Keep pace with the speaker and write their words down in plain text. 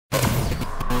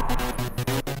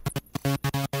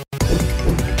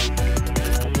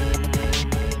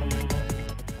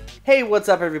Hey, what's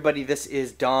up everybody? This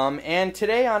is Dom, and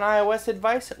today on iOS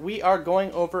Advice, we are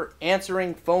going over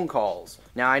answering phone calls.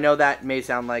 Now, I know that may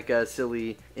sound like a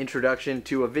silly introduction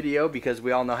to a video because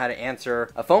we all know how to answer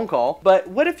a phone call, but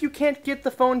what if you can't get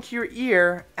the phone to your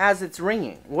ear as it's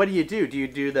ringing? What do? Do you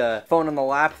do the phone on the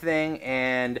lap thing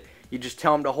and you just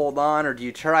tell them to hold on, or do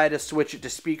you try to switch it to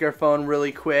speakerphone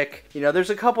really quick? You know, there's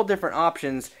a couple different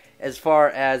options as far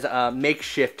as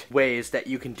makeshift ways that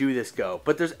you can do this go.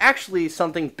 But there's actually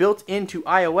something built into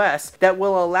iOS that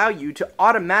will allow you to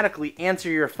automatically answer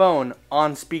your phone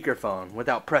on speakerphone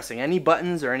without pressing any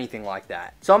buttons or anything like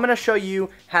that. So I'm gonna show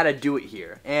you how to do it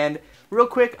here. And real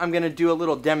quick, I'm gonna do a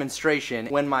little demonstration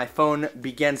when my phone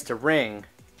begins to ring.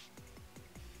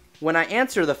 When I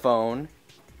answer the phone,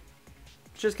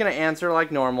 it's just gonna answer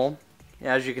like normal.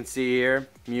 As you can see here,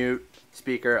 mute,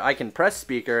 speaker. I can press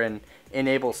speaker and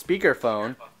enable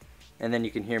speakerphone, and then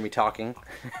you can hear me talking.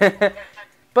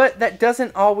 But that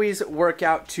doesn't always work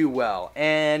out too well,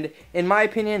 and in my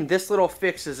opinion this little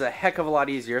fix is a heck of a lot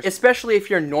easier, especially if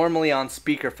you're normally on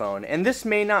speakerphone. And this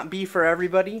may not be for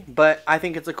everybody, but I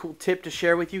think it's a cool tip to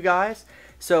share with you guys.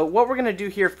 So what we're gonna do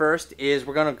here first is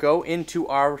we're gonna go into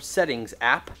our settings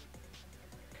app.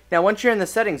 Now once you're in the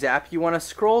settings app, you want to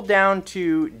scroll down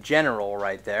to general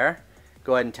right there.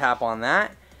 Go ahead and tap on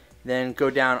that. Then go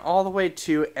down all the way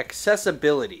to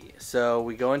accessibility. So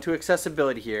we go into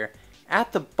accessibility here.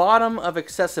 At the bottom of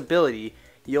accessibility,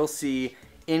 you'll see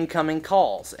incoming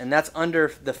calls, and that's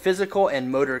under the physical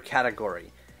and motor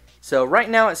category. So right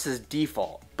now it says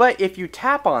default, but if you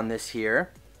tap on this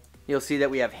here, you'll see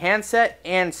that we have handset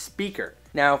and speaker.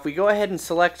 Now if we go ahead and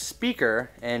select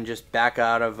speaker and just back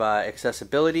out of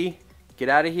accessibility, get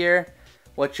out of here,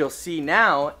 what you'll see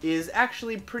now is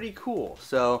actually pretty cool.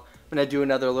 So I'm going to do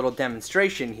another little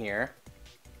demonstration here.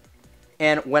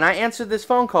 And when I answer this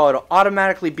phone call, it'll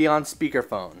automatically be on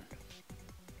speakerphone.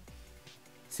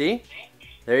 See?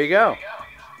 There you go.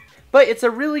 But it's a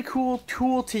really cool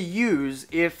tool to use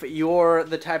if you're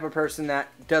the type of person that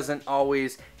doesn't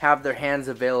always have their hands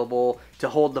available to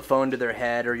hold the phone to their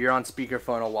head, or you're on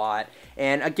speakerphone a lot.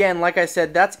 And again, like I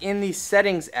said, that's in the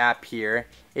settings app here.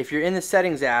 If you're in the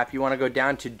settings app, you want to go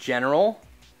down to general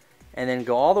and then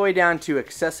go all the way down to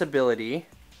accessibility.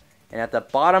 And at the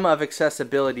bottom of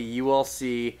accessibility, you will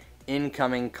see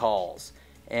incoming calls.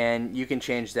 And you can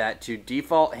change that to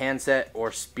default, handset,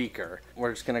 or speaker.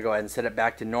 We're just gonna go ahead and set it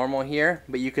back to normal here,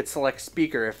 but you could select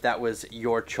speaker if that was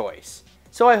your choice.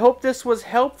 So I hope this was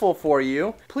helpful for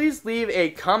you. Please leave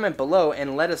a comment below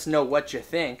and let us know what you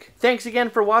think. Thanks again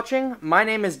for watching. My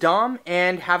name is Dom,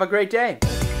 and have a great day.